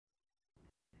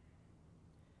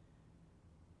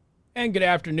And good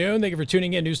afternoon. Thank you for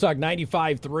tuning in. News Talk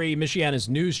 95.3, Michiana's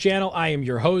news channel. I am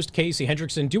your host, Casey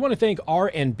Hendrickson. Do want to thank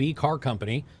R&B Car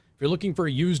Company. If you're looking for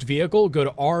a used vehicle, go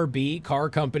to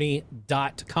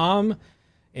rbcarcompany.com.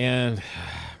 And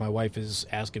my wife is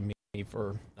asking me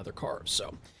for another car.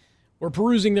 So we're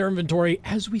perusing their inventory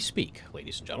as we speak,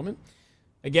 ladies and gentlemen.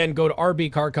 Again, go to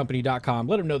rbcarcompany.com.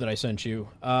 Let them know that I sent you.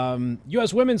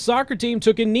 U.S. women's soccer team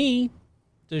took a knee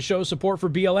to show support for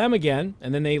BLM again,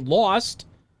 and then they lost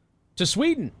to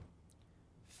Sweden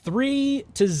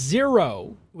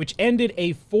 3-0, which ended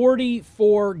a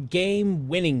 44-game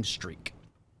winning streak.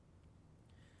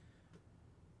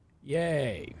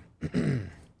 Yay. Do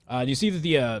you see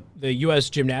that the U.S.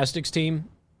 gymnastics team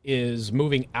is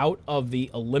moving out of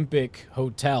the Olympic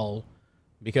Hotel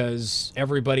because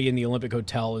everybody in the Olympic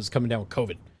Hotel is coming down with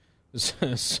COVID?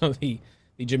 So the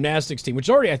gymnastics team, which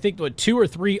already, I think, 2 or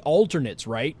 3 alternates,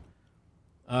 right?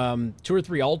 2 or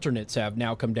 3 alternates have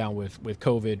now come down with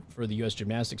COVID for the U.S.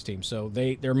 gymnastics team. So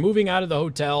they're moving out of the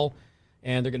hotel,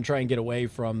 and they're going to try and get away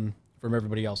from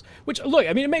everybody else. Which, look,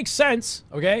 I mean, it makes sense,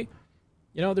 okay?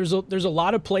 You know, there's a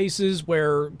lot of places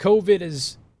where COVID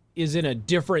is in a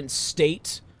different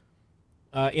state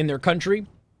in their country,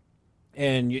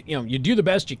 and you do the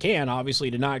best you can, obviously,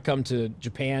 to not come to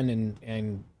Japan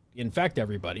and infect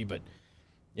everybody. But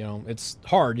it's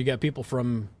hard. You got people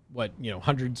from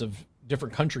hundreds of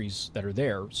different countries that are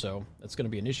there, so that's going to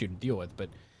be an issue to deal with. But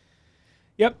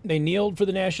yep, they kneeled for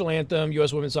the national anthem.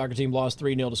 U.S. women's soccer team lost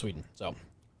 3-0 to Sweden. So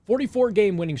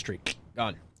 44-game winning streak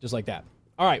gone, just like that.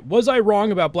 All right, was I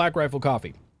wrong about Black Rifle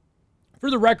Coffee? For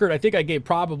the record, I think I gave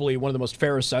probably one of the most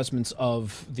fair assessments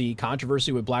of the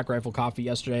controversy with Black Rifle Coffee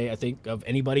yesterday, I think, of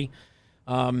anybody.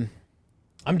 I'm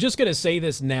just going to say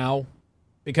this now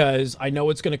because I know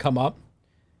it's going to come up.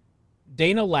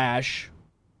 Dana Lash,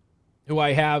 who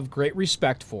I have great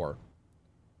respect for,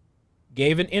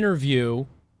 gave an interview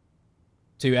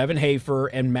to Evan Hafer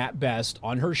and Matt Best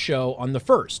on her show on The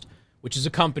First, which is a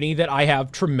company that I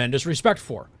have tremendous respect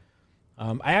for.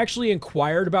 I actually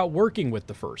inquired about working with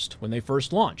The First when they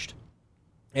first launched,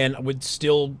 and I would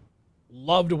still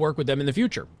love to work with them in the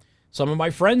future. Some of my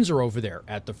friends are over there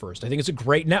at The First. I think it's a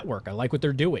great network. I like what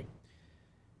they're doing.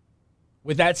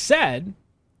 With that said,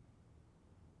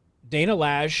 Dana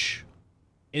Lash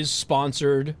is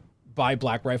sponsored by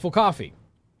Black Rifle Coffee.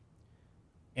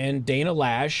 And Dana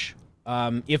Lash,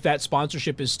 if that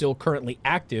sponsorship is still currently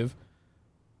active,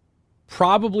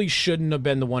 probably shouldn't have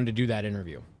been the one to do that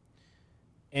interview.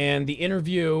 And the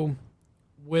interview,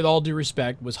 with all due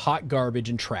respect, was hot garbage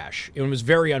and trash. It was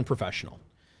very unprofessional.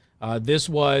 This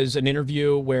was an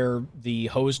interview where the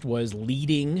host was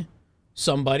leading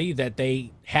somebody that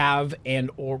they have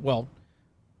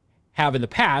have in the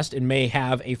past and may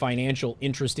have a financial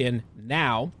interest in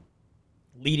now,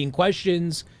 leading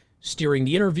questions, steering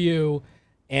the interview,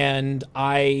 and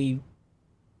I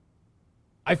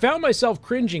found myself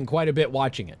cringing quite a bit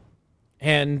watching it.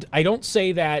 And I don't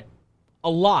say that a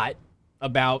lot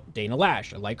about Dana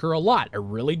Lash. I like her a lot. I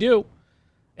really do.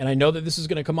 And I know that this is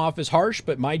going to come off as harsh,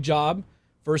 but my job,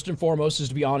 first and foremost, is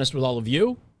to be honest with all of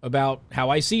you about how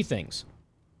I see things.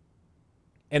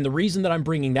 And the reason that I'm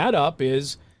bringing that up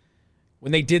is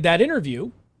when they did that interview,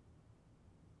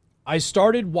 I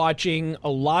started watching a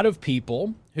lot of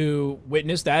people who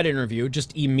witnessed that interview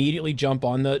just immediately jump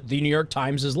on the New York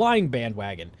Times is lying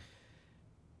bandwagon.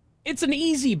 It's an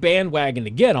easy bandwagon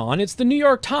to get on. It's the New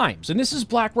York Times, and this is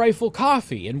Black Rifle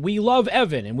Coffee, and we love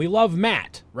Evan, and we love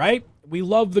Matt, right? We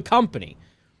love the company.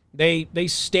 They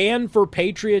stand for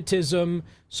patriotism,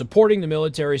 supporting the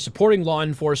military, supporting law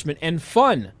enforcement, and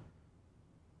fun.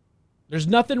 There's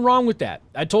nothing wrong with that.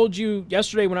 I told you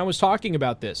yesterday when I was talking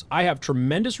about this, I have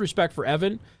tremendous respect for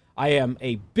Evan. I am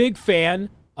a big fan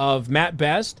of Matt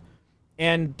Best,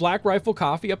 and Black Rifle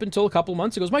Coffee, up until a couple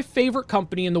months ago, is my favorite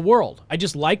company in the world. I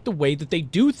just like the way that they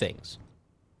do things.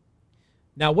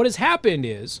 Now, what has happened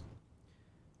is,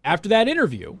 after that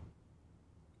interview,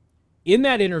 in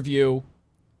that interview,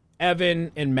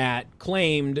 Evan and Matt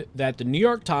claimed that the New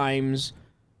York Times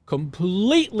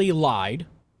completely lied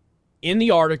in the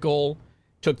article,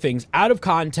 took things out of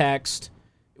context.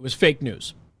 It was fake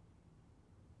news.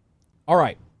 All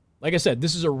right. Like I said,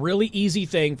 this is a really easy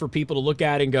thing for people to look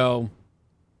at and go,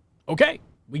 okay,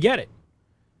 we get it.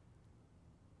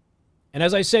 And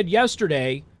as I said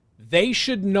yesterday, they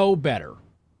should know better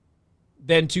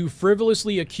than to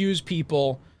frivolously accuse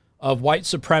people of white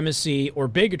supremacy or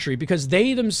bigotry, because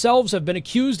they themselves have been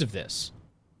accused of this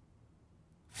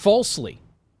falsely.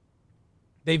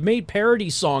 They've made parody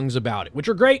songs about it, which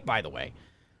are great, by the way.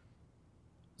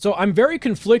 So I'm very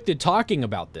conflicted talking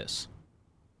about this.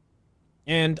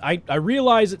 And I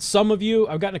realize that some of you,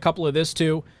 I've gotten a couple of this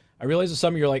too, I realize that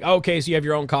some of you are like, oh, okay, so you have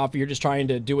your own coffee. You're just trying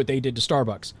to do what they did to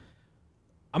Starbucks.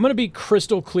 I'm going to be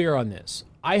crystal clear on this.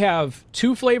 I have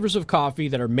 2 flavors of coffee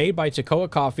that are made by Toccoa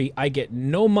Coffee. I get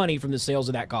no money from the sales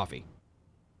of that coffee.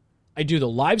 I do the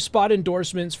live spot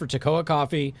endorsements for Toccoa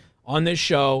Coffee on this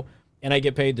show, and I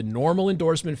get paid the normal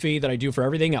endorsement fee that I do for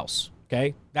everything else,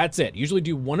 okay? That's it. Usually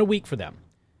do 1 a week for them.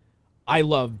 I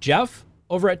love Jeff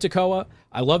over at Toccoa.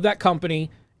 I love that company,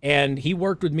 and he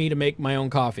worked with me to make my own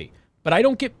coffee. But I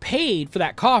don't get paid for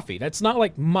that coffee. That's not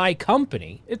like my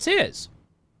company. It's his.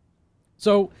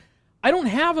 So I don't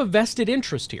have a vested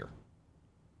interest here.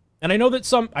 And I know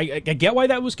that I get why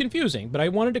that was confusing, but I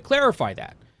wanted to clarify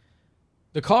that.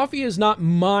 The coffee is not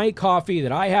my coffee,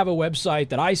 that I have a website,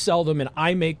 that I sell them, and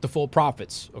I make the full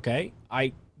profits, okay?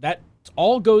 That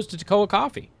all goes to Toccoa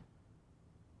Coffee.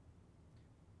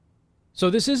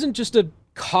 So this isn't just a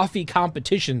coffee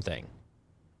competition thing.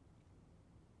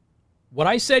 What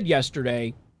I said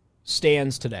yesterday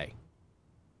stands today.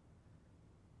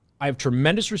 I have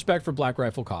tremendous respect for Black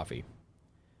Rifle Coffee.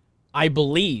 I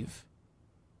believe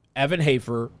Evan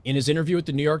Hafer, in his interview with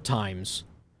the New York Times,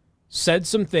 said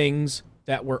some things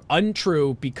that were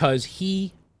untrue because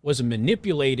he was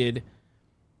manipulated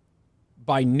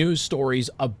by news stories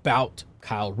about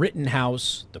Kyle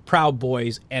Rittenhouse, the Proud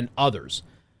Boys, and others.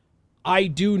 I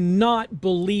do not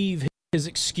believe his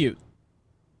excuse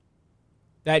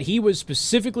that he was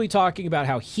specifically talking about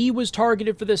how he was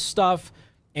targeted for this stuff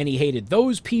and he hated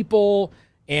those people.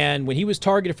 And when he was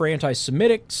targeted for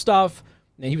anti-Semitic stuff,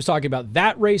 and he was talking about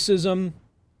that racism,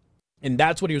 and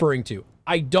that's what he was referring to.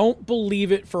 I don't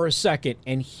believe it for a second,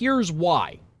 and here's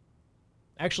why.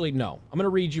 Actually, no. I'm going to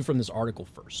read you from this article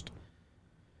first.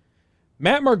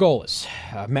 Matt Margolis.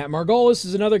 Matt Margolis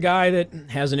is another guy that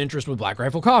has an interest with Black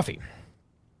Rifle Coffee.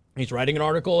 He's writing an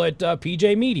article at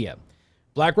PJ Media.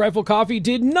 Black Rifle Coffee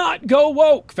did not go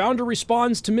woke. Founder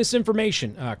responds to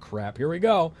misinformation. Ah, crap. Here we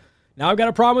go. Now I've got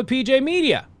a problem with PJ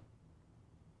Media.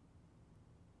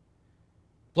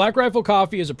 Black Rifle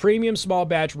Coffee is a premium small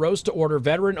batch roast-to-order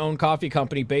veteran-owned coffee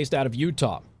company based out of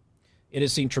Utah. It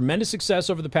has seen tremendous success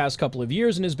over the past couple of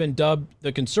years and has been dubbed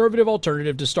the conservative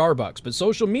alternative to Starbucks. But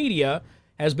social media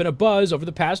has been abuzz over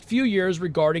the past few years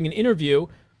regarding an interview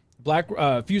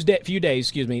few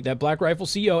days that Black Rifle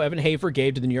CEO Evan Hafer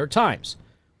gave to the New York Times.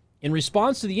 In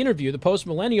response to the interview, the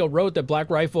Post-Millennial wrote that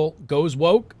Black Rifle goes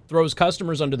woke, throws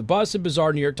customers under the bus, in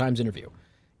bizarre New York Times interview.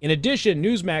 In addition,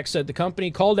 Newsmax said the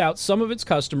company called out some of its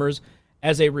customers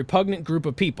as a repugnant group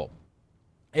of people.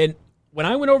 And when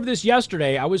I went over this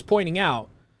yesterday, I was pointing out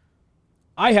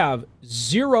I have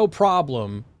zero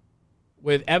problem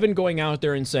with Evan going out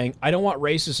there and saying, I don't want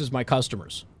racists as my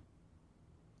customers.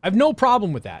 I have no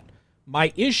problem with that.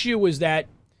 My issue is that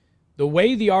the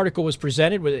way the article was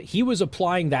presented, he was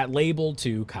applying that label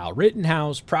to Kyle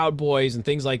Rittenhouse, Proud Boys, and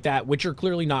things like that, which are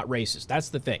clearly not racist. That's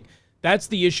the thing. That's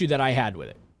the issue that I had with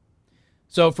it.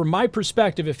 So from my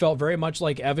perspective, it felt very much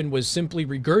like Evan was simply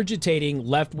regurgitating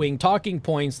left-wing talking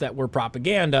points that were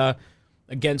propaganda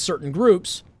against certain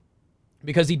groups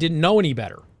because he didn't know any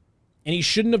better. And he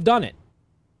shouldn't have done it.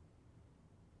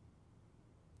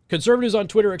 Conservatives on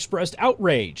Twitter expressed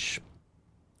outrage.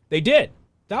 They did.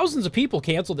 Thousands of people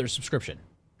canceled their subscription.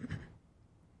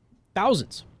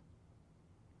 Thousands.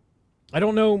 I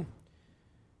don't know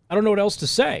what else to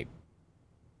say.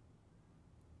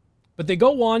 But they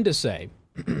go on to say,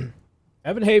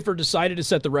 Evan Hafer decided to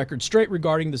set the record straight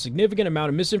regarding the significant amount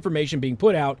of misinformation being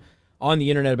put out on the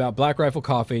internet about Black Rifle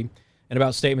Coffee and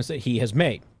about statements that he has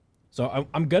made. So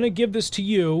I'm going to give this to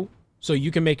you so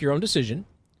you can make your own decision.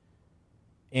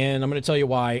 And I'm going to tell you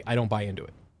why I don't buy into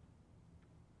it.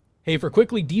 Hafer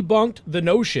quickly debunked the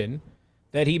notion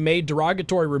that he made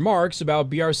derogatory remarks about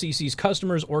BRCC's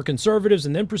customers or conservatives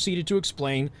and then proceeded to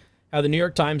explain how the New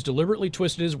York Times deliberately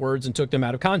twisted his words and took them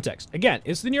out of context. Again,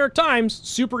 it's the New York Times.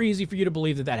 Super easy for you to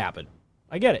believe that that happened.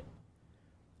 I get it.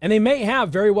 And they may have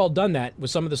very well done that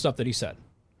with some of the stuff that he said.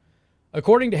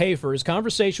 According to Hafer, his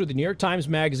conversation with the New York Times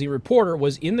Magazine reporter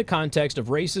was in the context of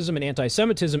racism and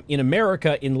anti-Semitism in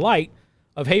America in light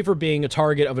of Hafer being a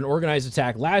target of an organized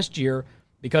attack last year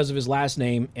because of his last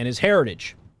name and his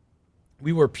heritage.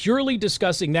 We were purely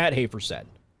discussing that, Hafer said.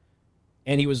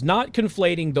 And he was not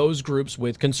conflating those groups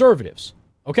with conservatives.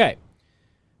 Okay.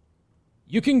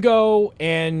 You can go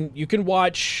and you can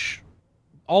watch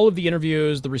all of the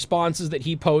interviews, the responses that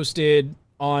he posted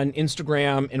on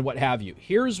Instagram and what have you.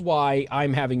 Here's why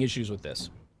I'm having issues with this.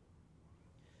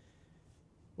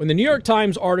 When the New York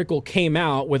Times article came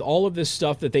out with all of this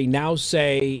stuff that they now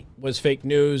say was fake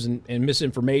news and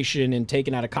misinformation and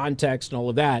taken out of context and all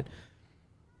of that,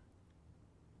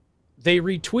 they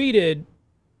retweeted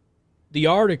the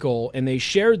article and they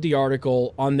shared the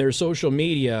article on their social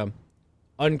media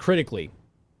uncritically.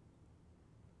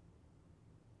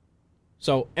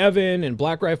 So Evan and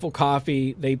Black Rifle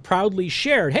Coffee, they proudly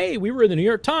shared, hey, we were in the New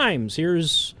York Times.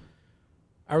 Here's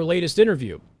our latest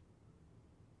interview.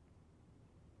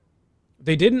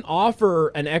 They didn't offer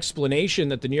an explanation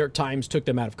that the New York Times took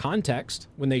them out of context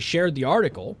when they shared the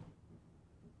article.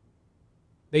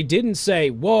 They didn't say,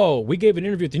 whoa, we gave an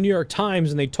interview at the New York Times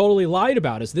and they totally lied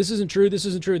about us. This isn't true, and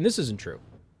this isn't true.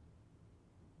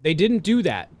 They didn't do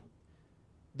that.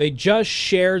 They just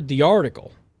shared the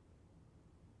article.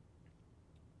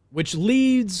 Which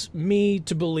leads me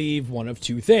to believe one of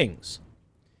two things.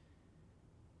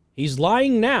 He's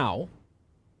lying now,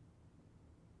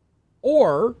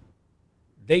 or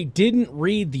they didn't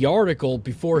read the article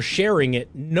before sharing it,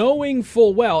 knowing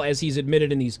full well, as he's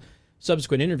admitted in these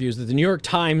subsequent interviews, that the New York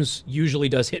Times usually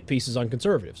does hit pieces on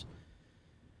conservatives.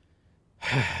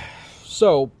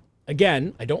 So,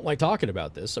 again, I don't like talking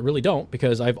about this. I really don't,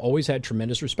 because I've always had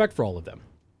tremendous respect for all of them.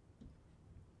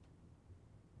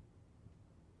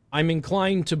 I'm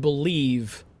inclined to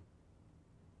believe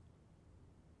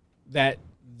that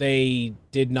they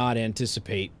did not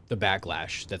anticipate the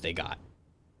backlash that they got.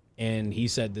 And he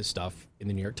said this stuff in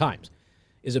the New York Times.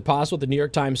 Is it possible the New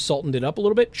York Times salted it up a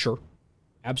little bit? Sure.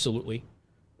 Absolutely.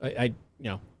 I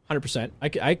 100%.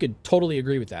 I could totally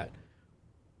agree with that.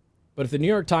 But if the New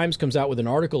York Times comes out with an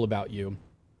article about you,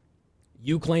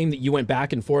 you claim that you went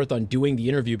back and forth on doing the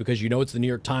interview because you know it's the New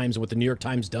York Times and what the New York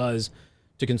Times does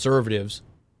to conservatives,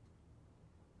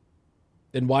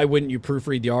 then why wouldn't you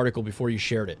proofread the article before you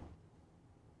shared it?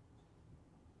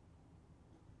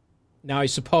 Now, I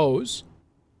suppose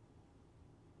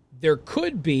there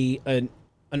could be an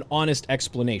honest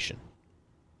explanation.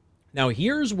 Now,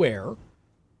 here's where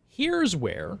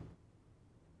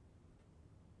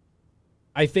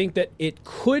I think that it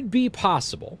could be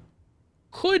possible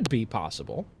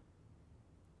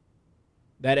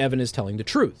that Evan is telling the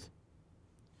truth.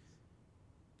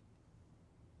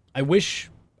 I wish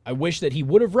that he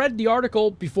would have read the article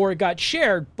before it got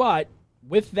shared, but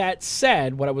with that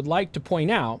said, what I would like to point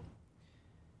out,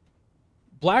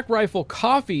 Black Rifle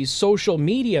Coffee's social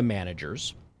media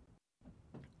managers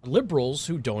are liberals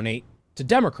who donate to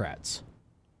Democrats.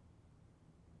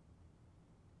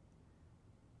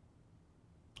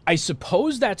 I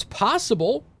suppose that's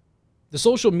possible. The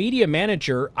social media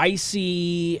manager,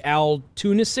 Icy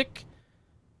Altunisic,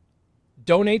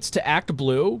 donates to Act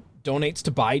Blue, donates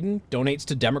to Biden, donates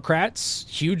to Democrats,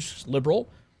 huge liberal.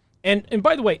 And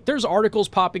by the way, there's articles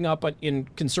popping up in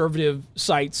conservative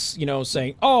sites,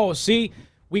 saying, oh, see,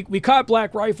 we caught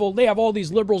Black Rifle. They have all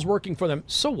these liberals working for them.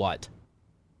 So what?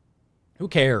 Who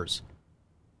cares?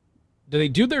 Do they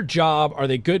do their job? Are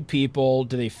they good people?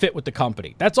 Do they fit with the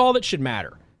company? That's all that should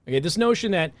matter. Okay, this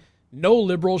notion that no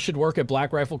liberal should work at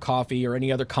Black Rifle Coffee or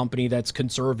any other company that's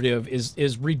conservative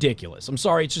is ridiculous. I'm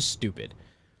sorry, it's just stupid.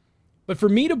 But for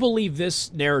me to believe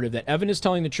this narrative that Evan is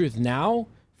telling the truth now,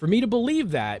 for me to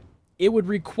believe that, it would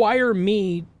require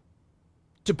me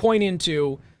to point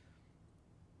into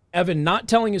Evan not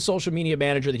telling his social media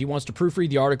manager that he wants to proofread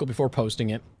the article before posting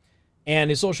it, and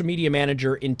his social media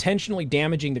manager intentionally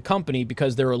damaging the company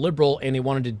because they're a liberal and they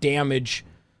wanted to damage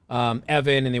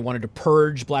Evan, and they wanted to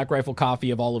purge Black Rifle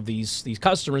Coffee of all of these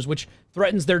customers, which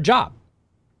threatens their job.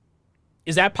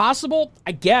 Is that possible?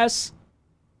 I guess.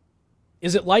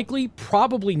 Is it likely?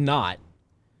 Probably not.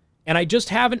 And I just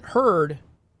haven't heard,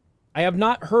 I have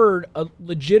not heard a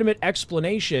legitimate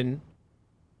explanation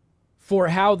for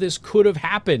how this could have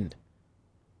happened.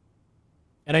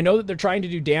 And I know that they're trying to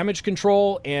do damage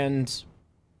control, and,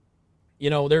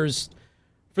 there's,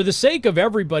 for the sake of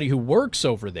everybody who works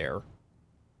over there,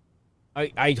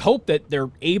 I hope that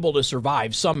they're able to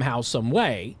survive somehow, some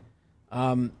way.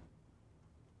 But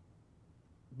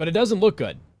it doesn't look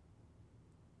good.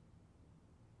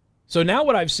 So now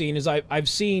what I've seen is I've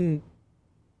seen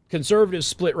conservatives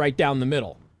split right down the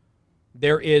middle.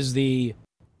 There is he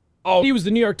was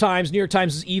the New York Times. New York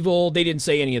Times is evil. They didn't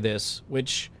say any of this,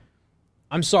 which,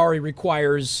 I'm sorry,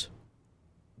 requires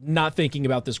not thinking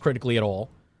about this critically at all.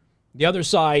 The other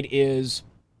side is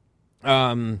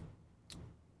Evan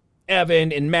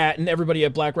and Matt and everybody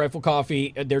at Black Rifle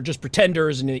Coffee. They're just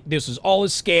pretenders, and this is all a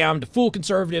scam to fool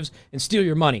conservatives and steal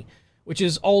your money, which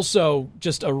is also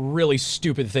just a really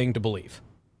stupid thing to believe.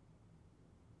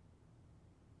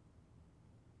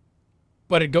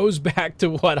 But it goes back to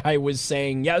what I was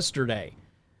saying yesterday.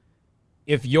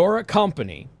 If you're a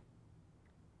company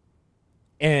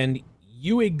and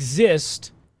you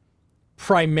exist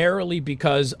primarily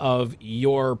because of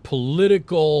your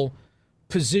political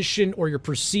position or your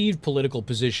perceived political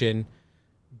position,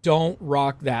 Don't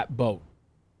rock that boat.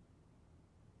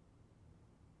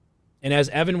 And as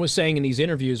Evan was saying in these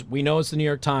interviews, we know it's the New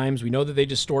York Times. We know that they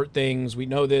distort things. We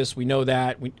know this. We know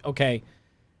that. Okay.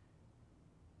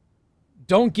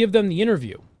 Don't give them the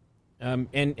interview.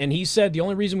 And he said the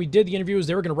only reason we did the interview is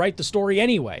they were going to write the story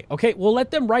anyway. Okay, well,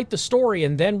 let them write the story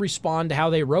and then respond to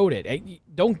how they wrote it.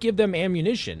 Don't give them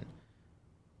ammunition.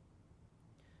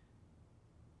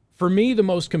 For me, the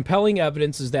most compelling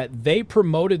evidence is that they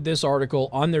promoted this article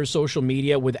on their social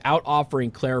media without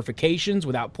offering clarifications,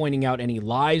 without pointing out any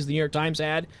lies the New York Times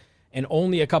had. And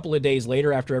only a couple of days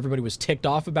later, after everybody was ticked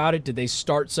off about it, did they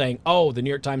start saying, oh, the New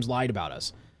York Times lied about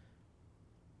us.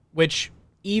 Which,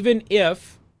 even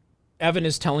if Evan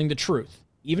is telling the truth,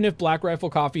 even if Black Rifle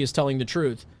Coffee is telling the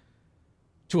truth,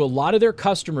 to a lot of their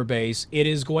customer base, it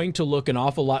is going to look an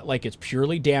awful lot like it's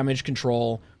purely damage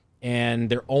control and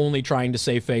they're only trying to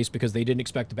save face because they didn't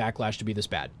expect the backlash to be this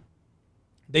bad.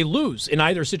 They lose in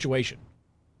either situation.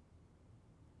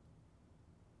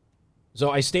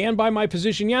 So I stand by my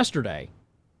position yesterday,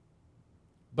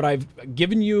 but I've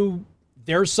given you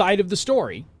their side of the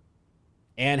story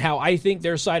and how I think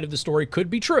their side of the story could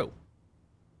be true.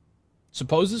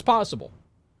 Suppose it's possible.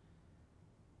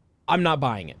 I'm not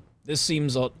buying it. This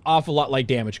seems an awful lot like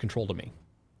damage control to me.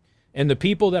 And the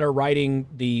people that are writing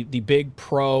the big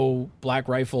pro Black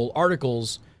Rifle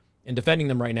articles and defending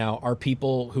them right now are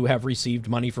people who have received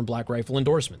money from Black Rifle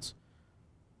endorsements.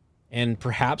 And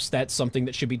perhaps that's something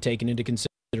that should be taken into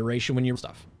consideration when you're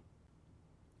stuff.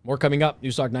 More coming up.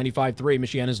 Newstalk 95.3,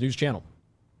 Michiana's news channel.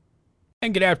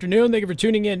 And good afternoon. Thank you for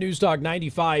tuning in. Newstalk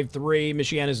 95.3,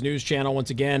 Michiana's news channel. Once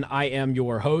again, I am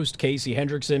your host, Casey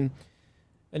Hendrickson.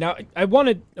 And now I want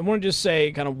to just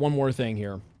say kind of one more thing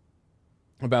here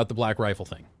about the Black Rifle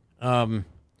thing.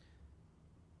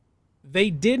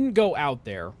 They didn't go out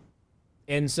there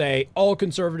and say all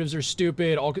conservatives are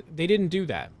stupid. They didn't do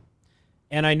that.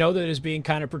 And I know that it is being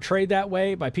kind of portrayed that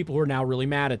way by people who are now really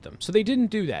mad at them. So they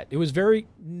didn't do that. It was very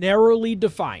narrowly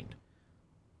defined.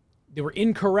 They were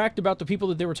incorrect about the people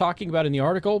that they were talking about in the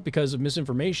article because of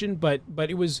misinformation, but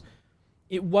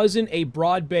it wasn't a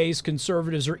broad-based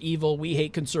conservatives are evil, we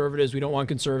hate conservatives, we don't want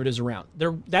conservatives around.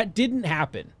 That didn't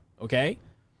happen, okay?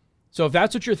 So if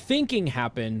that's what you're thinking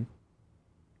happened,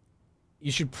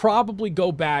 you should probably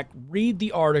go back, read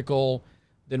the article,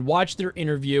 then watch their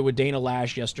interview with Dana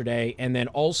Lash yesterday, and then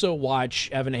also watch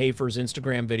Evan Hafer's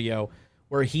Instagram video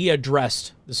where he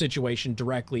addressed the situation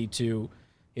directly to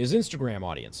his Instagram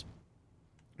audience.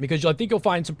 Because I think you'll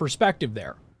find some perspective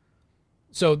there.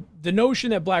 So the notion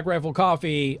that Black Rifle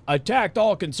Coffee attacked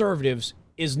all conservatives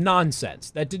is nonsense.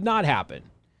 That did not happen.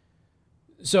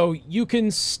 So you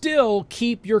can still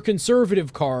keep your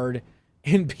conservative card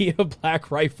and be a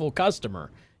Black Rifle customer.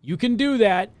 You can do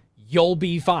that. You'll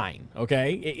be fine,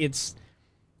 okay?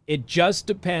 It just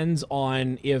depends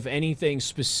on if anything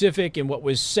specific in what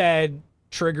was said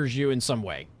triggers you in some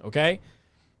way, okay?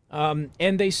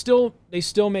 And they still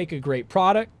make a great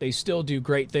product. They still do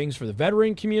great things for the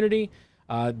veteran community.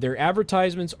 Their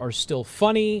advertisements are still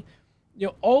funny. You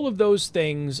know, all of those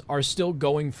things are still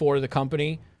going for the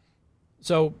company.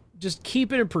 So just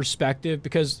keep it in perspective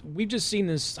because we've just seen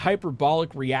this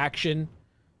hyperbolic reaction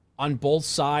on both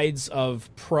sides of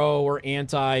pro or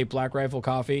anti Black Rifle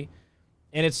Coffee.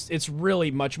 And it's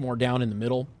really much more down in the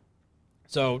middle.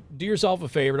 So do yourself a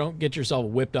favor. Don't get yourself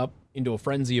whipped up into a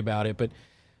frenzy about it.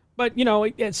 But you know,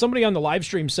 somebody on the live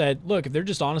stream said, look, if they're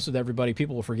just honest with everybody,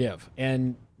 people will forgive.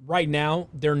 And right now,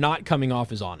 they're not coming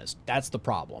off as honest. That's the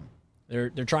problem. They're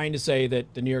trying to say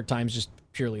that the New York Times just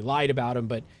purely lied about them.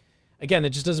 But again, that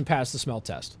just doesn't pass the smell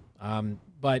test.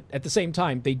 But at the same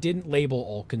time, they didn't label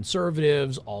all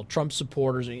conservatives, all Trump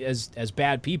supporters as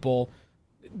bad people.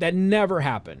 That never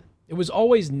happened. It was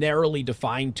always narrowly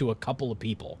defined to a couple of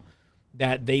people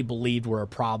that they believed were a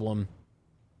problem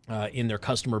in their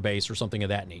customer base or something of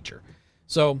that nature.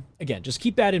 So again, just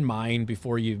keep that in mind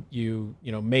before you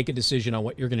make a decision on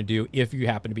what you're going to do if you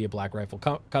happen to be a Black Rifle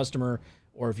customer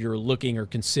or if you're looking or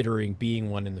considering being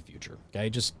one in the future. Okay,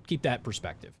 just keep that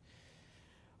perspective.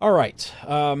 All right.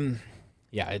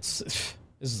 Yeah, this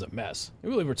is a mess.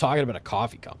 Really, we're talking about a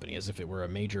coffee company as if it were a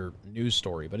major news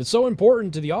story, but it's so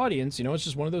important to the audience. You know, it's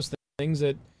just one of those things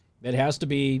that has to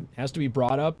be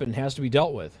brought up and has to be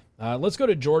dealt with. Let's go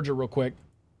to Georgia real quick.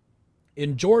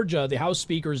 In Georgia, the House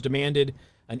speakers demanded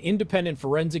an independent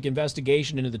forensic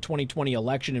investigation into the 2020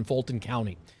 election in Fulton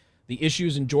County. The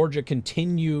issues in Georgia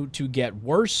continue to get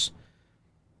worse.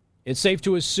 It's safe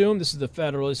to assume, this is the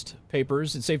Federalist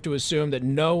Papers, it's safe to assume that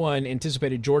no one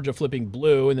anticipated Georgia flipping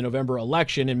blue in the November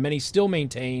election, and many still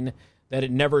maintain that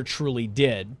it never truly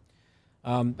did.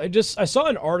 I saw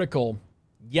an article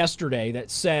yesterday that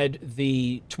said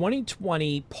the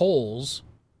 2020 polls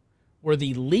were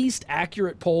the least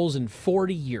accurate polls in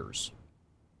 40 years.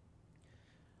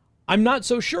 I'm not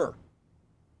so sure.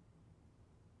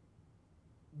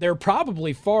 They're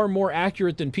probably far more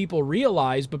accurate than people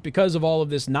realize, but because of all of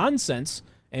this nonsense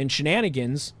and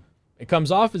shenanigans, it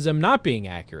comes off as them not being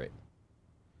accurate.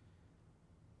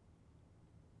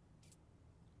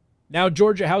 Now,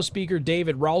 Georgia House Speaker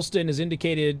David Ralston has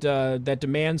indicated that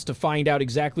demands to find out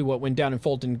exactly what went down in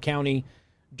Fulton County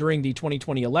during the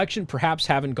 2020 election perhaps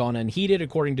haven't gone unheeded,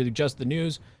 according to Just the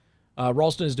News.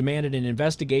 Ralston has demanded an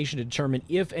investigation to determine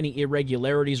if any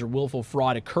irregularities or willful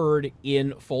fraud occurred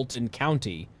in Fulton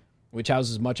County, which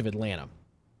houses much of Atlanta.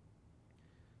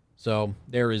 So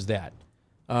there is that.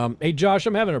 Hey, Josh,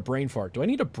 I'm having a brain fart. Do I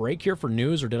need a break here for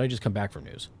news, or did I just come back from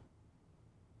news?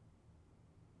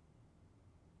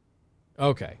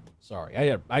 Okay,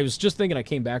 sorry. I was just thinking I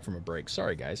came back from a break.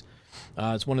 Sorry, guys.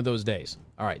 It's one of those days.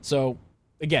 All right, so,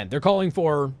 again, they're calling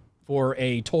for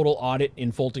a total audit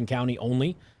in Fulton County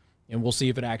only, and we'll see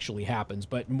if it actually happens.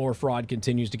 But more fraud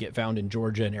continues to get found in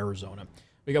Georgia and Arizona.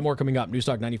 We got more coming up. News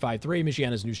Talk 95.3,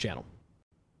 Michiana's news channel.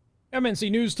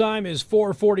 MNC News Time is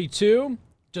 4:42.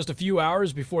 Just a few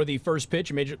hours before the first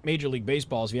pitch in Major League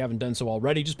Baseball. If you haven't done so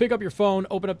already, just pick up your phone,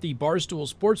 open up the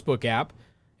Barstool Sportsbook app,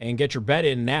 and get your bet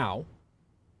in now.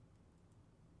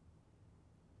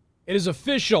 It is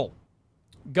official.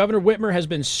 Governor Whitmer has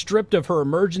been stripped of her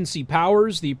emergency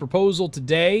powers. The proposal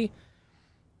today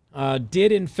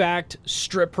did, in fact,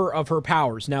 strip her of her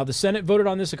powers. Now, the Senate voted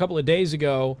on this a couple of days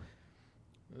ago.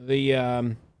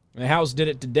 The House did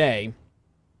it today.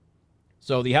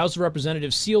 So the House of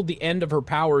Representatives sealed the end of her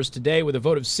powers today with a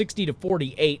vote of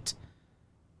 60-48.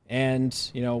 And,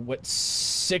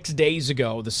 6 days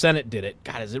ago, the Senate did it.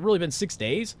 God, has it really been 6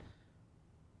 days?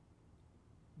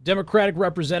 Democratic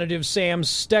Representative Sam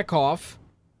Steckhoff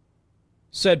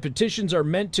said petitions are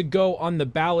meant to go on the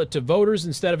ballot to voters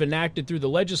instead of enacted through the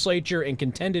legislature, and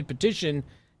contended petition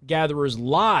gatherers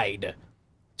lied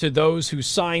to those who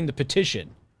signed the petition.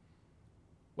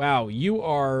 Wow, you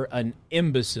are an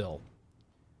imbecile.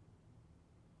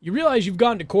 You realize you've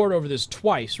gone to court over this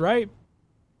twice, right?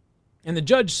 And the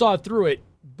judge saw through it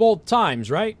both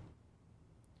times, right?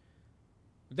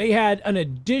 They had an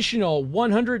additional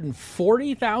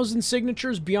 140,000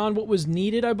 signatures beyond what was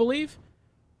needed, I believe.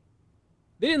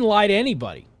 They didn't lie to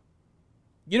anybody.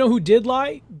 You know who did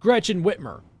lie? Gretchen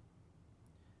Whitmer.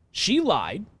 She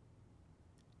lied.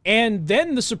 And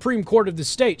then the Supreme Court of the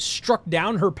state struck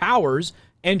down her powers,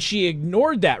 and she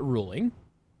ignored that ruling.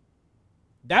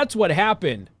 That's what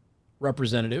happened,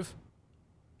 Representative.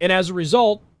 And as a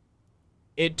result,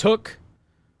 it took,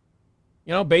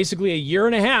 basically a year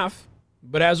and a half.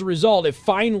 But as a result, it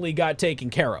finally got taken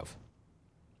care of.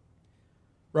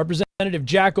 Representative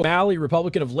Jack O'Malley,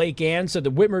 Republican of Lake Ann, said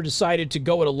that Whitmer decided to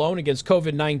go it alone against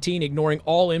COVID-19, ignoring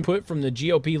all input from the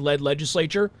GOP-led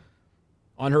legislature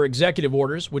on her executive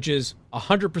orders, which is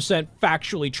 100%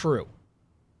 factually true.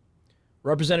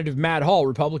 Representative Matt Hall,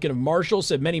 Republican of Marshall,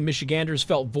 said many Michiganders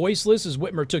felt voiceless as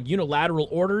Whitmer took unilateral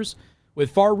orders with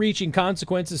far-reaching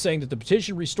consequences, saying that the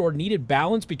petition restored needed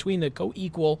balance between the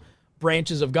co-equal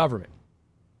branches of government.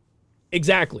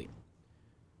 Exactly.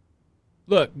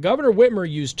 Look, Governor Whitmer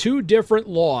used two different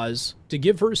laws to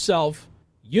give herself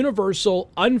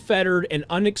universal, unfettered, and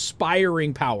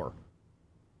unexpiring power.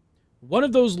 One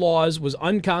of those laws was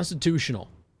unconstitutional.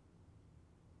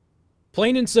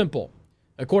 Plain and simple,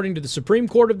 according to the Supreme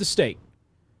Court of the state.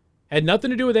 Had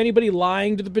nothing to do with anybody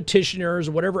lying to the petitioners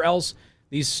or whatever else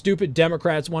these stupid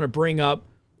Democrats want to bring up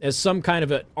as some kind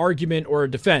of an argument or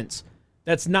a defense.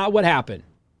 That's not what happened.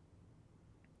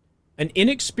 An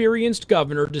inexperienced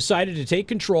governor decided to take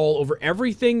control over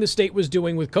everything the state was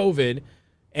doing with COVID,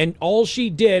 and all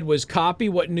she did was copy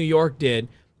what New York did,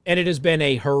 and it has been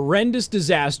a horrendous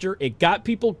disaster. It got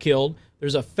people killed.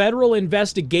 There's a federal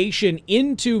investigation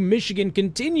into Michigan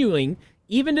continuing,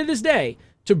 even to this day,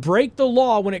 to break the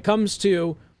law when it comes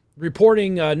to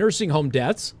reporting nursing home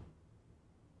deaths.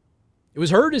 It was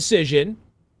her decision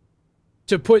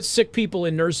to put sick people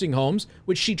in nursing homes,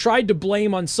 which she tried to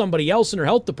blame on somebody else in her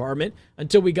health department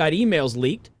until we got emails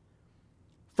leaked.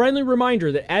 Friendly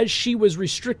reminder that as she was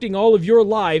restricting all of your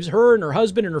lives, her and her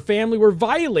husband and her family were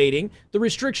violating the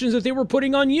restrictions that they were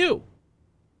putting on you.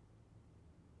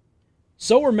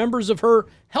 So were members of her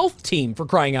health team, for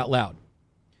crying out loud.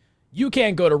 You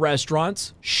can't go to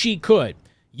restaurants. She could.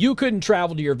 You couldn't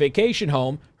travel to your vacation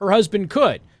home. Her husband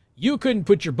could. You couldn't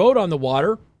put your boat on the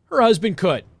water. Her husband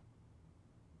could.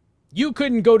 You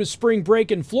couldn't go to spring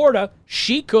break in Florida.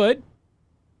 She could.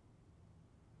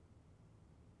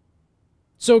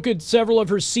 So could several of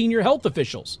her senior health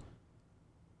officials.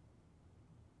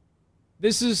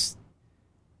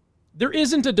 There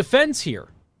isn't a defense here.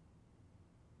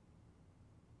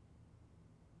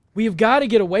 We have got to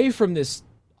get away from this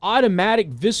automatic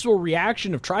visceral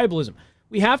reaction of tribalism.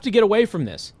 We have to get away from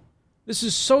this. This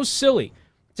is so silly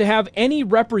to have any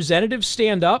representative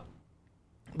stand up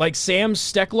like Sam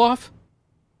Steckloff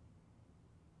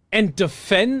and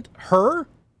defend her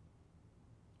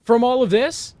from all of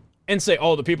this and say,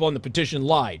 oh, the people on the petition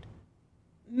lied.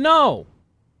 No.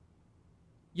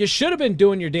 You should have been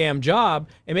doing your damn job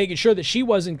and making sure that she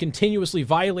wasn't continuously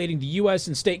violating the U.S.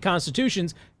 and state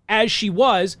constitutions as she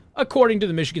was, according to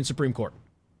the Michigan Supreme Court.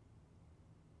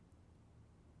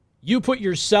 You put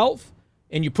yourself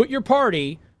and you put your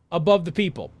party above the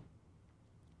people.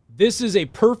 This is a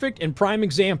perfect and prime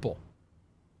example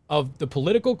of the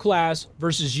political class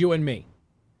versus you and me.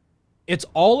 It's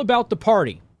all about the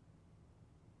party.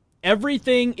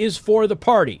 Everything is for the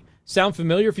party. Sound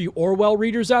familiar for you Orwell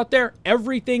readers out there?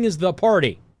 Everything is the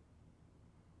party.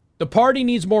 The party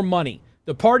needs more money.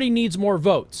 The party needs more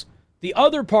votes. The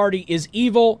other party is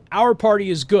evil. Our party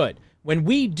is good. When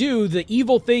we do the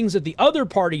evil things that the other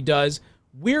party does,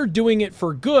 we're doing it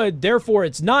for good. Therefore,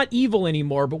 it's not evil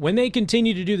anymore. But when they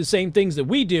continue to do the same things that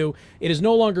we do, it is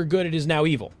no longer good. It is now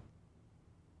evil.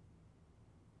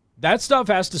 That stuff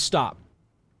has to stop.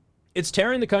 It's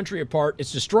tearing the country apart.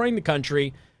 It's destroying the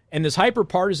country. And this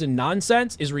hyper-partisan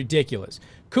nonsense is ridiculous.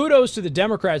 Kudos to the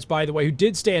Democrats, by the way, who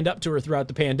did stand up to her throughout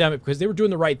the pandemic because they were doing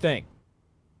the right thing.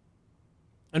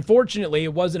 Unfortunately,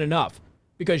 it wasn't enough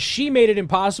because she made it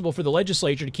impossible for the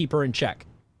legislature to keep her in check.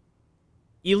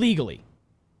 Illegally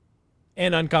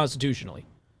and unconstitutionally.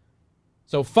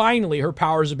 So finally, her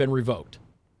powers have been revoked.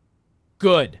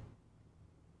 Good.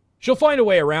 She'll find a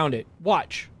way around it.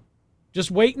 Watch.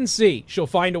 Just wait and see. She'll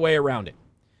find a way around it.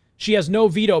 She has no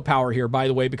veto power here, by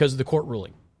the way, because of the court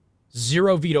ruling.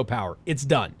 Zero veto power. It's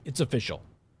done. It's official.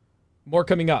 More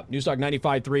coming up. Newstalk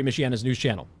 95.3, Michiana's news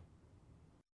channel.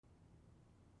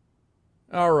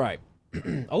 All right.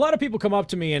 A lot of people come up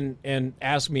to me and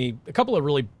ask me a couple of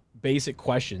really basic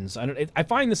questions. I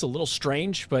find this a little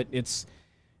strange, but it's,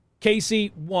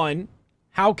 Casey, one,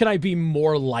 how can I be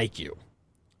more like you?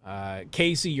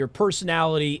 Casey, your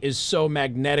personality is so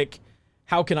magnetic.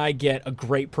 How can I get a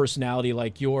great personality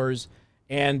like yours?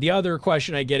 And the other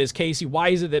question I get is, Casey, why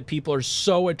is it that people are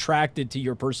so attracted to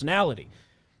your personality?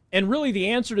 And really the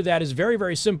answer to that is very,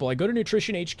 very simple. I go to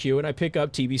Nutrition HQ and I pick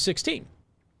up TB16.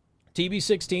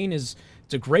 TB16 it's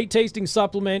a great tasting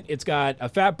supplement. It's got a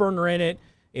fat burner in it.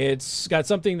 It's got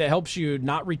something that helps you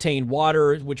not retain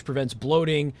water, which prevents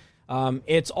bloating.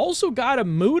 It's also got a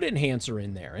mood enhancer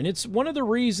in there. And it's one of the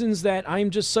reasons that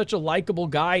I'm just such a likable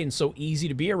guy and so easy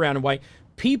to be around and why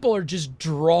people are just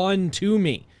drawn to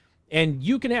me. And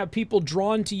you can have people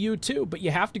drawn to you too, but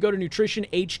you have to go to Nutrition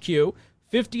HQ,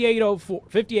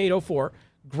 5804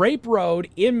 Grape Road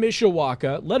in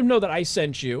Mishawaka. Let them know that I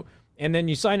sent you. And then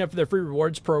you sign up for their free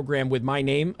rewards program with my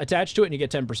name attached to it and you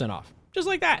get 10% off. Just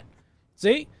like that.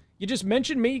 See? You just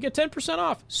mentioned me, you get 10%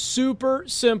 off. Super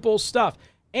simple stuff.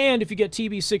 And if you get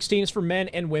TB16, it's for men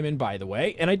and women, by the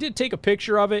way. And I did take a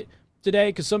picture of it today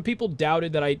because some people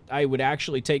doubted that I would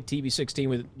actually take TB16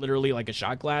 with literally like a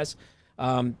shot glass.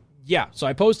 Yeah, so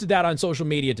I posted that on social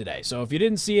media today. So if you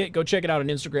didn't see it, go check it out on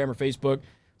Instagram or Facebook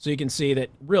so you can see that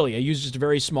really I use just a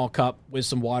very small cup with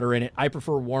some water in it. I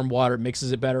prefer warm water. It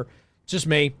mixes it better. It's just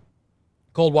me.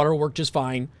 Cold water will work just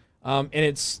fine. And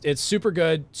it's super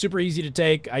good, super easy to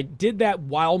take. I did that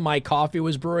while my coffee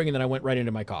was brewing, and then I went right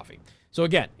into my coffee. So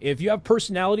again, if you have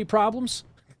personality problems,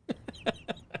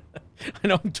 I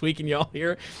know I'm tweaking y'all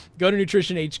here, go to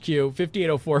Nutrition HQ,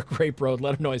 5804 Grape Road.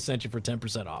 Let them know I sent you for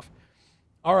 10% off.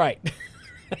 All right.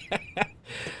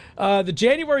 The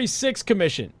January 6th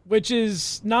commission, which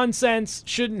is nonsense,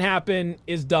 shouldn't happen,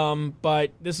 is dumb,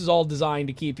 but this is all designed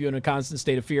to keep you in a constant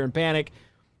state of fear and panic.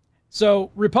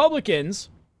 So Republicans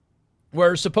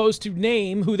were supposed to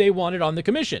name who they wanted on the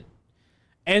commission.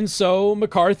 And so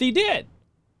McCarthy did.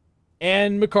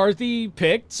 And McCarthy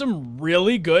picked some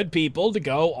really good people to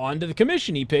go onto the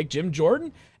commission. He picked Jim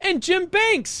Jordan and Jim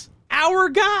Banks, our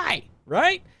guy,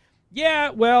 right? Yeah,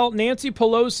 well, Nancy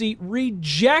Pelosi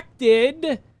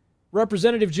rejected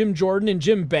Representative Jim Jordan and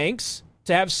Jim Banks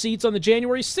to have seats on the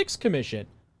January 6th commission.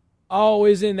 Oh,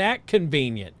 isn't that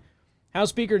convenient? House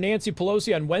Speaker Nancy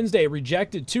Pelosi on Wednesday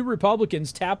rejected two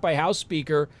Republicans tapped by House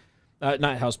GOP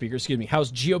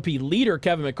leader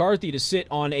Kevin McCarthy to sit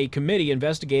on a committee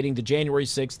investigating the January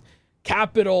 6th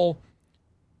Capitol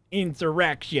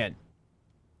insurrection.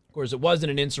 Of course, it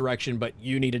wasn't an insurrection, but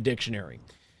you need a dictionary.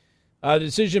 The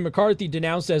decision McCarthy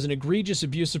denounced as an egregious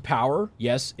abuse of power.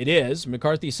 Yes, it is.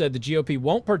 McCarthy said the GOP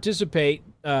won't participate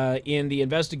in the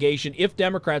investigation if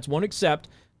Democrats won't accept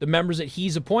the members that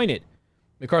he's appointed.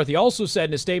 McCarthy also said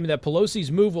in a statement that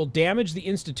Pelosi's move will damage the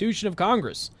institution of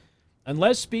Congress.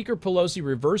 Unless Speaker Pelosi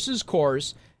reverses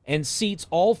course and seats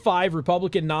all 5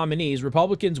 Republican nominees,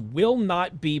 Republicans will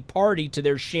not be party to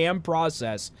their sham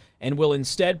process and will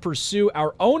instead pursue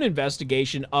our own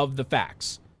investigation of the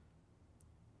facts.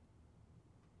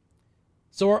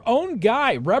 So our own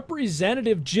guy,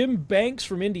 Representative Jim Banks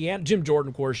from Indiana, Jim Jordan,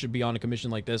 of course, should be on a commission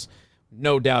like this,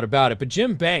 no doubt about it, but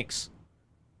Jim Banks,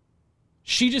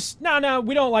 she just, no,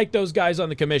 we don't like those guys on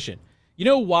the commission. You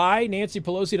know why Nancy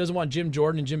Pelosi doesn't want Jim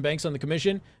Jordan and Jim Banks on the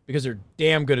commission? Because they're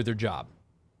damn good at their job.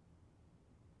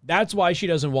 That's why she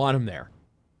doesn't want them there.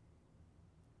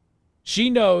 She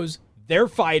knows they're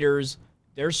fighters,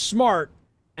 they're smart,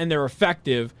 and they're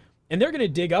effective, and they're going to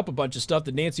dig up a bunch of stuff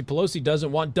that Nancy Pelosi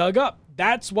doesn't want dug up.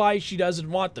 That's why she doesn't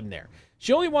want them there.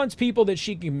 She only wants people that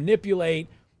she can manipulate,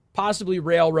 possibly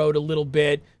railroad a little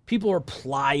bit. People who are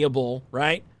pliable,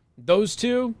 right? Those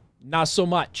two, not so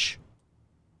much.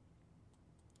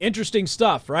 Interesting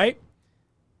stuff, right?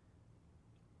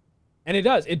 And it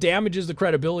does. It damages the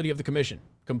credibility of the commission.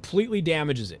 Completely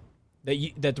damages it.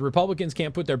 That the Republicans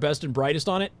can't put their best and brightest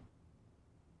on it.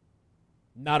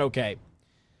 Not okay.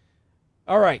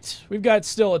 All right. We've got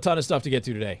still a ton of stuff to get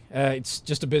to today. It's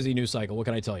just a busy news cycle. What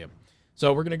can I tell you?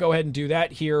 So we're going to go ahead and do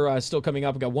that here. Still coming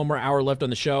up. We've got one more hour left on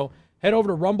the show. Head over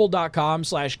to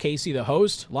rumble.com/Casey the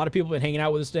host. A lot of people have been hanging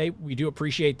out with us today. We do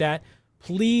appreciate that.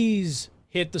 Please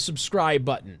hit the subscribe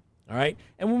button. All right.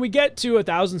 And when we get to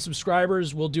 1,000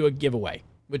 subscribers, we'll do a giveaway,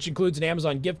 which includes an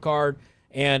Amazon gift card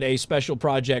and a special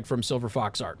project from Silver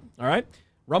Fox Art. All right.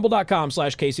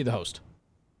 Rumble.com/Casey the host.